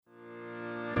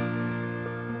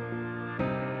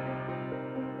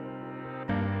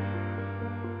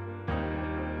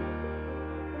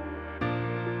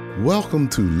Welcome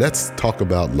to Let's Talk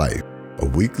About Life, a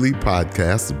weekly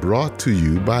podcast brought to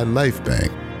you by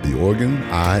LifeBank, the organ,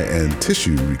 eye, and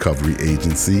tissue recovery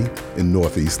agency in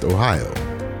Northeast Ohio.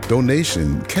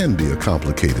 Donation can be a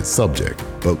complicated subject,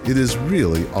 but it is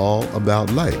really all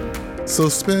about life. So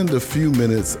spend a few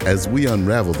minutes as we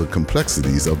unravel the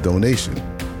complexities of donation.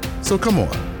 So come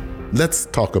on, let's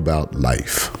talk about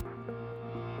life.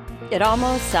 It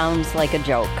almost sounds like a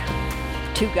joke.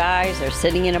 Two guys are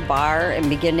sitting in a bar and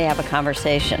begin to have a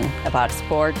conversation about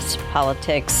sports,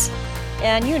 politics,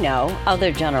 and,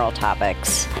 other general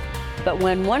topics. But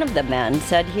when one of the men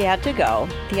said he had to go,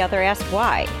 the other asked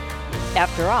why.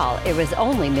 After all, it was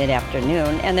only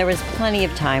mid-afternoon and there was plenty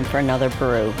of time for another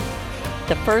brew.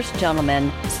 The first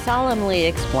gentleman solemnly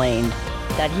explained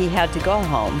that he had to go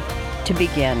home to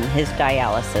begin his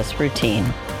dialysis routine.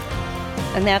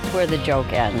 And that's where the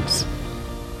joke ends.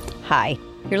 Hi,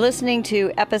 you're listening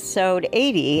to episode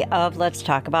 80 of Let's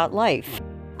Talk About Life.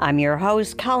 I'm your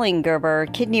host, Colleen Gerber,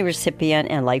 kidney recipient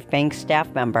and LifeBank staff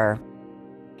member.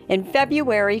 In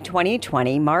February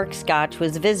 2020, Mark Scotch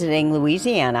was visiting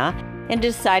Louisiana and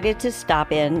decided to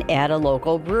stop in at a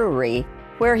local brewery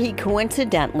where he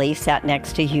coincidentally sat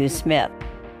next to Hugh Smith.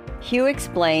 Hugh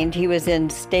explained he was in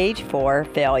stage 4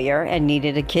 failure and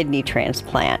needed a kidney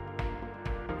transplant.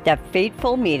 That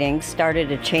fateful meeting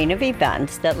started a chain of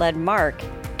events that led Mark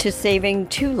to saving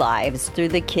 2 lives through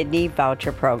the Kidney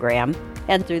Voucher Program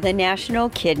and through the National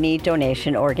Kidney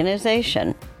Donation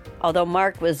Organization. Although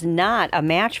Mark was not a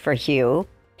match for Hugh,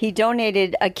 he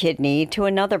donated a kidney to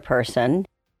another person,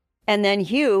 and then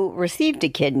Hugh received a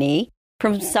kidney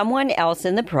from someone else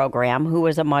in the program who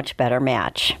was a much better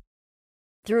match.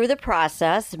 Through the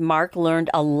process, Mark learned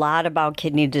a lot about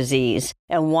kidney disease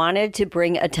and wanted to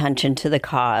bring attention to the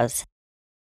cause.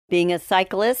 Being a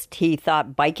cyclist, he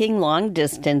thought biking long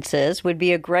distances would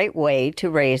be a great way to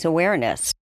raise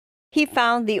awareness. He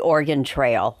found the Oregon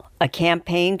Trail, a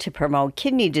campaign to promote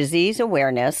kidney disease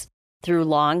awareness through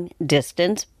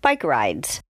long-distance bike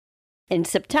rides. In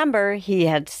September, he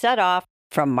had set off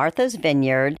from Martha's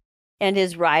Vineyard and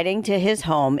is riding to his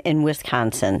home in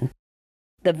Wisconsin.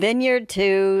 The Vineyard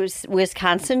to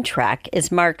Wisconsin trek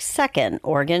is Mark's second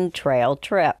Oregon Trail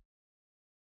trip.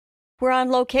 We're on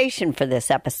location for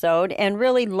this episode and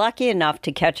really lucky enough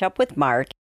to catch up with Mark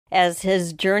as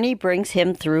his journey brings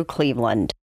him through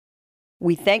Cleveland.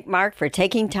 We thank Mark for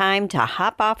taking time to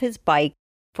hop off his bike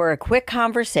for a quick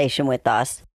conversation with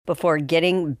us before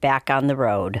getting back on the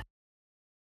road.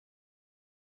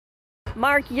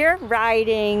 Mark, you're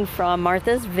riding from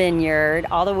Martha's Vineyard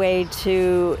all the way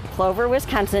to Plover,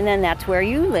 Wisconsin, and that's where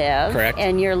you live. Correct.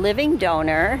 And you're a living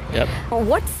donor. Yep.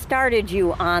 What started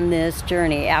you on this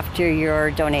journey after your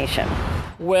donation?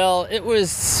 Well, it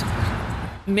was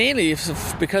mainly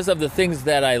because of the things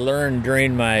that I learned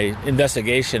during my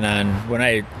investigation on when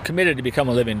I committed to become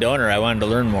a living donor. I wanted to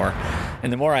learn more.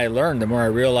 And the more I learned, the more I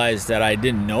realized that I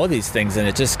didn't know these things, and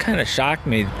it just kind of shocked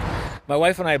me. My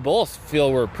wife and I both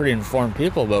feel we're pretty informed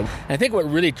people, but I think what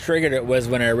really triggered it was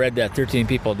when I read that 13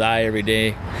 people die every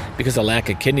day because of lack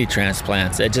of kidney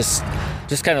transplants. It just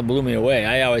kind of blew me away.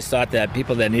 I always thought that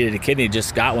people that needed a kidney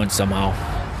just got one somehow.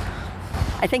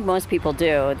 I think most people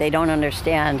do. They don't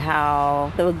understand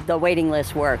how the waiting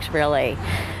list works, really.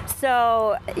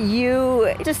 So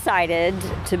you decided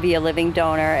to be a living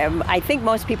donor, and I think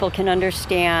most people can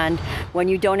understand when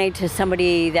you donate to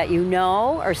somebody that you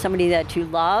know or somebody that you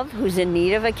love who's in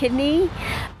need of a kidney,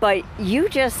 but you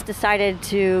just decided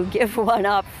to give one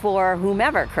up for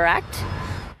whomever, correct?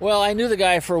 Well, I knew the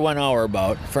guy for an hour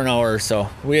or so.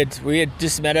 We had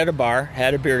just met at a bar,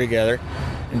 had a beer together,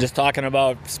 and just talking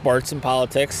about sports and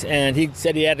politics, and he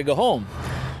said he had to go home.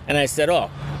 And I said, "Oh,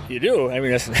 you do? I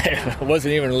mean, it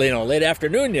wasn't even late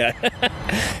afternoon yet."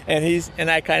 and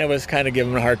I was giving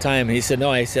him a hard time. He said, "No,"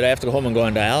 I said, "I have to go home and go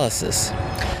on dialysis."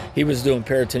 He was doing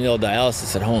peritoneal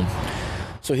dialysis at home.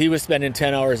 So he was spending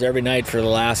 10 hours every night for the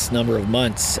last number of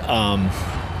months, on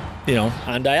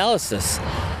dialysis.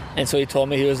 And so he told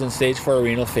me he was in stage 4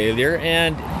 renal failure,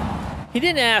 and he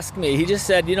didn't ask me. He just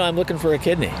said, "I'm looking for a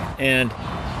kidney." And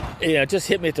it just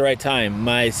hit me at the right time.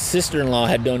 My sister-in-law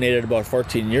had donated about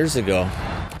 14 years ago.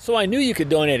 So I knew you could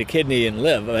donate a kidney and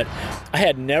live, but I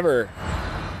had never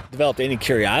developed any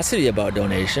curiosity about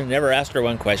donation, never asked her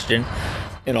one question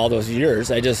in all those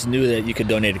years. I just knew that you could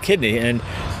donate a kidney. And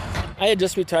I had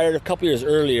just retired a couple years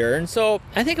earlier, and so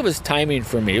I think it was timing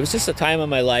for me. It was just a time in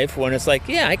my life when it's like,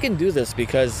 yeah, I can do this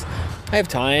because I have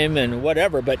time and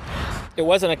whatever, but it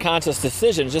wasn't a conscious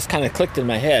decision. It just kind of clicked in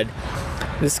my head.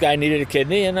 This guy needed a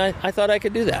kidney, and I thought I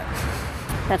could do that.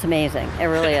 That's amazing. It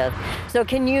really is. So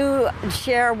can you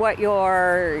share what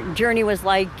your journey was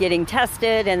like getting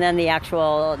tested and then the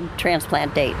actual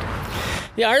transplant date?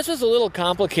 Yeah, ours was a little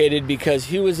complicated because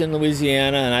he was in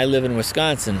Louisiana and I live in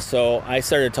Wisconsin. So I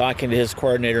started talking to his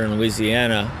coordinator in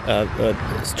Louisiana,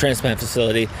 his transplant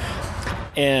facility.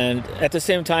 And at the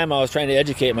same time, I was trying to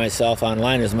educate myself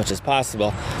online as much as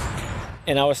possible.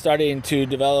 And I was starting to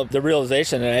develop the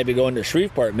realization that I had to go into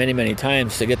Shreveport many, many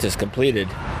times to get this completed,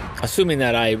 assuming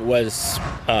that I was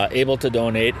able to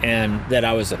donate and that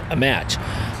I was a match.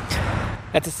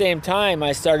 At the same time,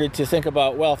 I started to think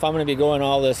about, well, if I'm going to be going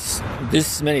all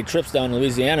this many trips down to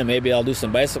Louisiana, maybe I'll do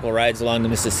some bicycle rides along the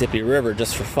Mississippi River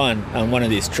just for fun on one of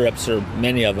these trips, or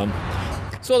many of them.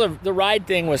 So the ride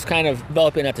thing was kind of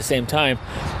developing at the same time.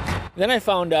 Then I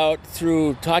found out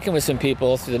through talking with some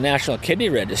people through the National Kidney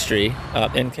Registry,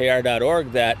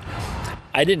 nkr.org, that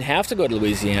I didn't have to go to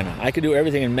Louisiana. I could do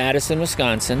everything in Madison,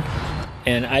 Wisconsin,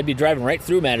 and I'd be driving right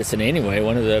through Madison anyway,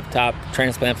 one of the top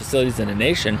transplant facilities in the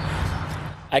nation.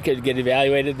 I could get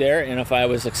evaluated there, and if I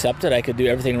was accepted, I could do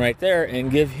everything right there and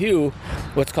give Hugh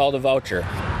what's called a voucher.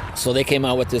 So they came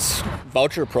out with this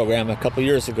voucher program a couple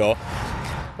years ago,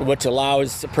 which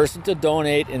allows a person to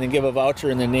donate and then give a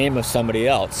voucher in the name of somebody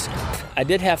else. I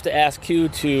did have to ask Hugh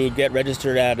to get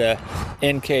registered at a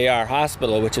NKR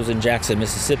hospital, which was in Jackson,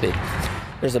 Mississippi.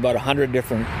 There's about 100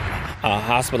 different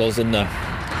hospitals in the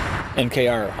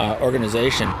NKR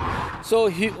organization.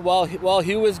 So while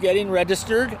Hugh was getting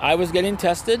registered, I was getting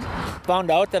tested,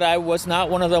 found out that I was not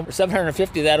one of the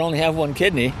 750 that only have one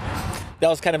kidney. That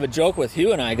was kind of a joke with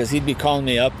Hugh and I, because he'd be calling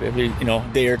me up every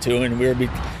day or two, and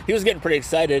he was getting pretty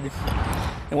excited.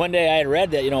 And one day I had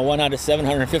read that 1 out of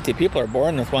 750 people are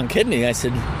born with one kidney. I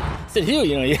said, Hugh,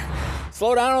 you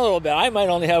slow down a little bit. I might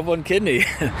only have one kidney.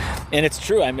 And it's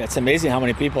true. I mean, it's amazing how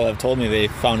many people have told me they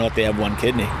found out they have one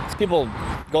kidney. People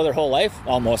go their whole life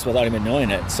almost without even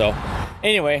knowing it. So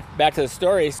anyway, back to the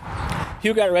stories.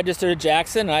 Hugh got registered at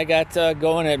Jackson. I got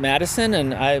going at Madison,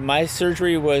 and my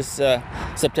surgery was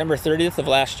September 30th of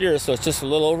last year, so it's just a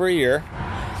little over a year.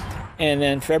 And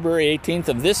then February 18th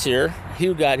of this year,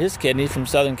 Hugh got his kidney from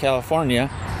Southern California,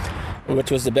 which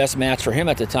was the best match for him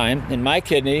at the time. And my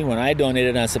kidney, when I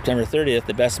donated on September 30th,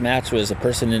 the best match was a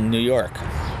person in New York.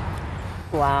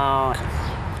 Wow.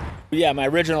 Yeah, my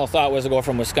original thought was to go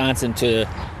from Wisconsin to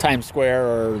Times Square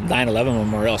or 9/11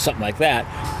 Memorial, something like that.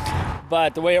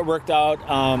 But the way it worked out,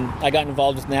 I got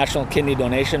involved with National Kidney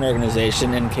Donation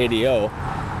Organization, NKDO,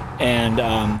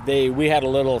 and we had a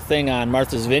little thing on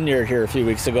Martha's Vineyard here a few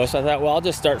weeks ago, so I thought, well, I'll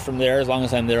just start from there as long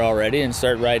as I'm there already and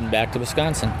start riding back to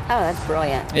Wisconsin. Oh, that's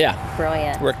brilliant. Yeah.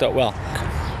 Brilliant. Worked out well.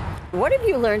 What have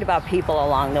you learned about people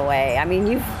along the way? I mean,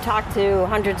 you've talked to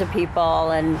hundreds of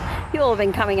people, and people have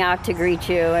been coming out to greet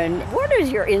you. And what is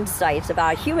your insights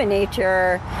about human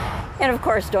nature and, of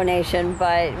course, donation?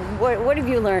 But what have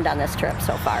you learned on this trip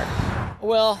so far?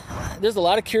 Well, there's a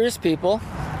lot of curious people.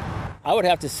 I would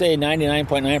have to say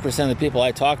 99.9% of the people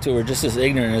I talked to were just as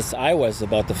ignorant as I was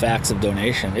about the facts of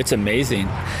donation. It's amazing.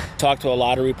 Talked to a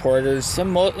lot of reporters. A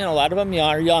lot of them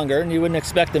are younger, and you wouldn't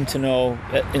expect them to know,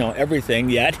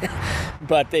 everything yet.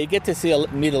 But they get to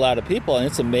meet a lot of people, and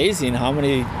it's amazing how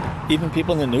many, even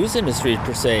people in the news industry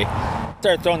per se,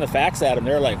 start throwing the facts at them.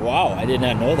 They're like, "Wow, I did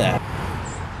not know that."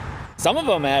 Some of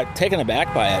them are taken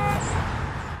aback by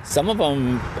it. Some of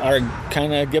them are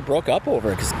kind of get broke up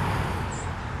over it. 'Cause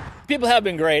people have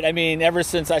been great. I mean, ever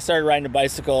since I started riding a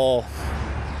bicycle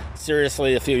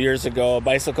seriously a few years ago,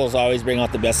 bicycles always bring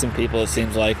out the best in people, it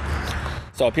seems like.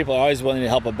 So people are always willing to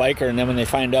help a biker, and then when they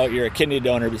find out you're a kidney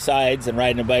donor besides and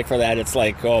riding a bike for that, it's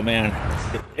like, oh man,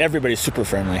 everybody's super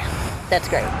friendly. That's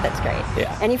great. That's great.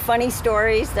 Yeah. Any funny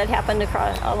stories that happened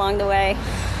along the way?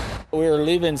 We were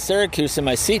leaving Syracuse and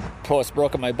my seat post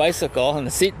broke on my bicycle, and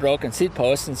the seat broke and seat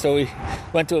post, and so we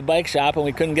went to a bike shop and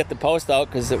we couldn't get the post out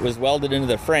because it was welded into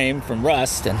the frame from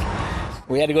rust, and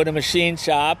we had to go to a machine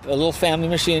shop, a little family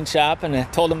machine shop, and I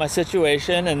told them my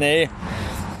situation, and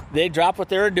they dropped what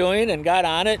they were doing and got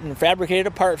on it and fabricated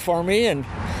a part for me, and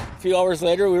a few hours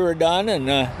later we were done, and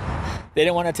they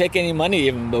didn't want to take any money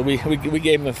even, but we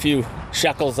gave them a few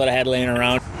shekels that I had laying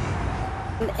around.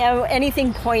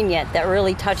 Anything poignant that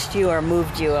really touched you or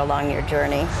moved you along your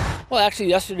journey? Well, actually,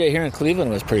 yesterday here in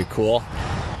Cleveland was pretty cool.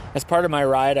 As part of my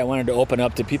ride, I wanted to open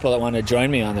up to people that want to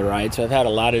join me on the ride. So I've had a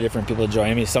lot of different people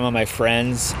join me. Some of my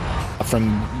friends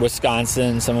from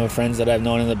Wisconsin, some of the friends that I've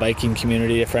known in the biking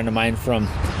community. A friend of mine from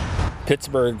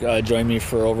Pittsburgh joined me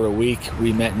for over a week.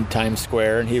 We met in Times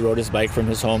Square, and he rode his bike from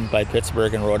his home by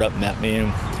Pittsburgh and rode up and met me.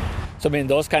 And so, I mean,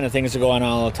 those kind of things are going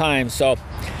on all the time. So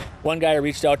one guy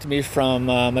reached out to me from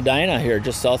Medina here,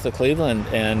 just south of Cleveland,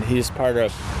 and he's part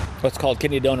of what's called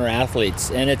Kidney Donor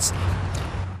Athletes. And it's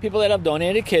people that have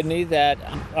donated kidney that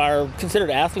are considered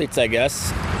athletes, I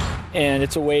guess. And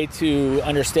it's a way to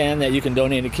understand that you can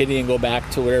donate a kidney and go back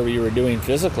to whatever you were doing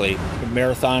physically.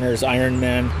 Marathoners,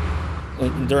 Ironmen,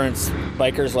 endurance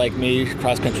bikers like me,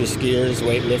 cross-country skiers,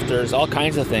 weightlifters, all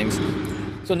kinds of things.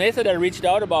 So Nathan had reached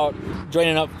out about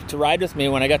joining up to ride with me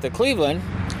when I got to Cleveland.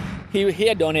 He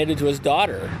had donated to his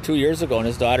daughter 2 years ago, and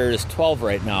his daughter is 12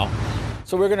 right now.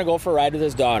 So we're going to go for a ride with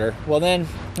his daughter. Well, then,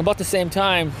 about the same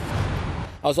time,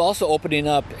 I was also opening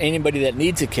up anybody that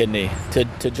needs a kidney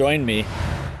to join me.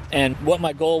 And what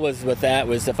my goal was with that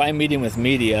was if I'm meeting with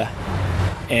media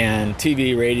and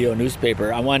TV, radio,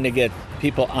 newspaper, I wanted to get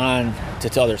people on to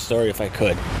tell their story if I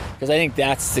could. Because I think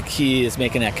that's the key, is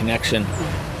making that connection.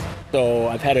 So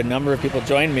I've had a number of people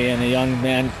join me, and a young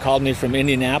man called me from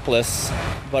Indianapolis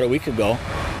about a week ago.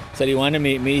 Said he wanted to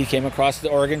meet me. He came across the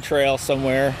Oregon Trail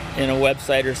somewhere in a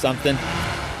website or something.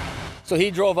 So he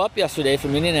drove up yesterday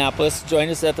from Indianapolis,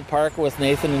 joined us at the park with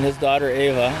Nathan and his daughter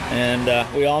Ava, and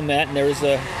we all met, and there was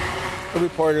a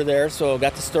reporter there, so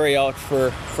got the story out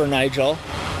for Nigel.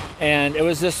 And it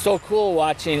was just so cool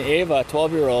watching Ava,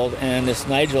 12-year-old, and this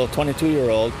Nigel,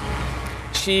 22-year-old.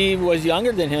 She was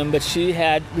younger than him, but she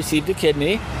had received a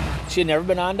kidney. She had never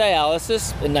been on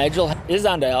dialysis, and Nigel is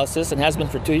on dialysis and has been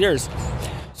for 2 years.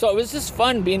 So it was just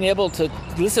fun being able to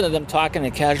listen to them talk in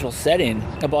a casual setting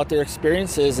about their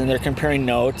experiences, and they're comparing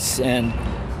notes, and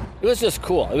it was just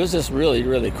cool. It was just really,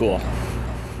 really cool.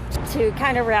 To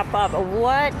kind of wrap up,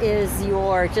 what is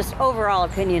your just overall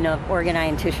opinion of organ, eye,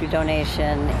 and tissue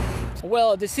donation?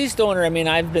 Well, a deceased donor, I mean,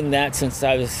 I've been that since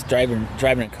I was driving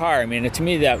a car. I mean, to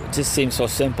me, that just seems so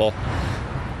simple.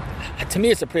 To me,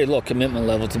 it's a pretty low commitment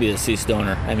level to be a deceased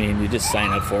donor. I mean, you just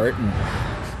sign up for it, and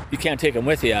you can't take them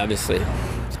with you, obviously.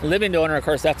 A living donor, of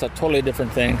course, that's a totally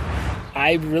different thing.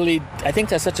 I think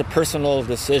that's such a personal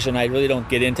decision. I really don't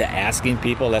get into asking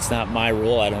people. That's not my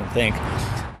rule, I don't think.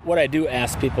 What I do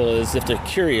ask people is if they're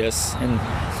curious, and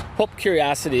hope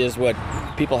curiosity is what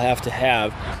people have to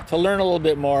learn a little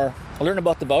bit more, learn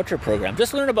about the voucher program.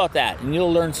 Just learn about that, and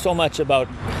you'll learn so much about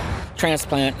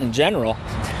transplant in general.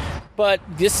 But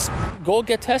just go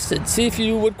get tested. See if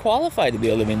you would qualify to be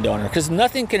a living donor, because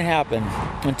nothing can happen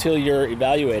until you're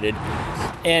evaluated.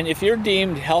 And if you're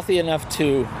deemed healthy enough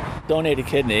to donate a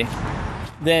kidney,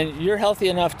 then you're healthy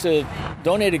enough to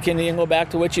donate a kidney and go back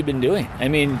to what you've been doing. I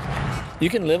mean, you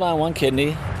can live on one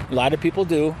kidney. A lot of people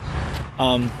do.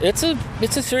 It's a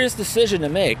serious decision to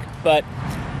make, but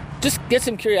just get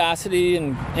some curiosity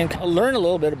and learn a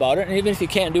little bit about it. And even if you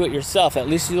can't do it yourself, at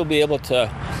least you'll be able to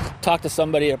talk to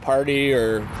somebody at a party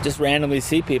or just randomly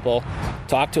see people,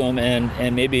 talk to them,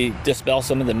 and maybe dispel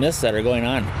some of the myths that are going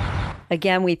on.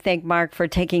 Again, we thank Mark for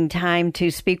taking time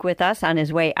to speak with us on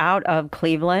his way out of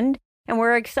Cleveland. And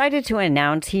we're excited to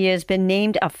announce he has been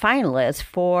named a finalist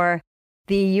for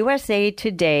the USA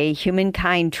Today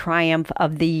Humankind Triumph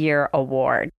of the Year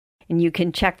Award. And you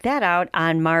can check that out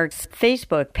on Mark's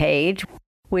Facebook page,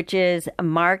 which is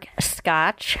Mark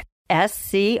Scotch,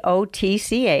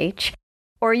 SCOTCH,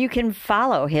 or you can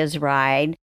follow his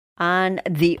ride on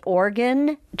the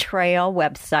Oregon Trail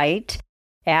website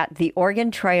at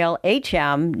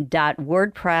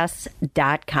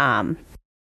theoregontrailhm.wordpress.com.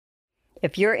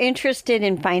 If you're interested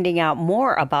in finding out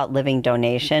more about living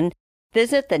donation,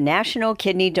 visit the National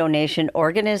Kidney Donation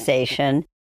Organization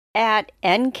at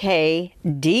nkdo.org.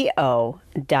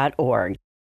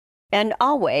 And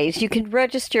always, you can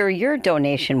register your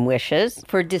donation wishes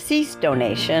for deceased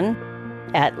donation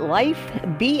at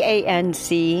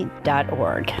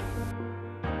lifebanc.org.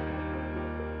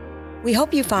 We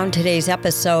hope you found today's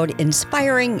episode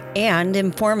inspiring and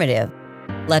informative.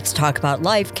 Let's Talk About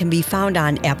Life can be found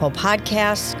on Apple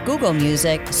Podcasts, Google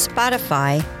Music,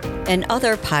 Spotify, and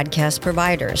other podcast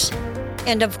providers.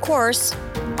 And of course,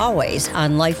 always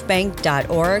on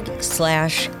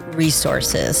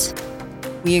lifebanc.org/resources.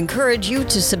 We encourage you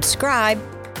to subscribe,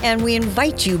 and we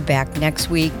invite you back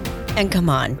next week. And come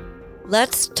on,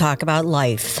 let's talk about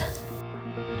life.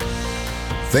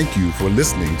 Thank you for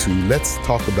listening to Let's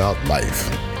Talk About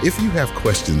Life. If you have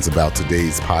questions about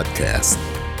today's podcast,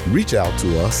 reach out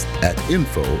to us at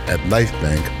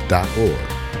info@lifebanc.org.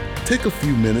 Take a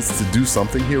few minutes to do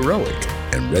something heroic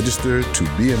and register to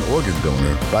be an organ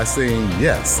donor by saying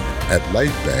yes at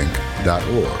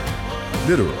lifebanc.org.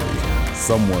 Literally,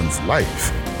 someone's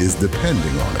life is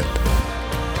depending on it.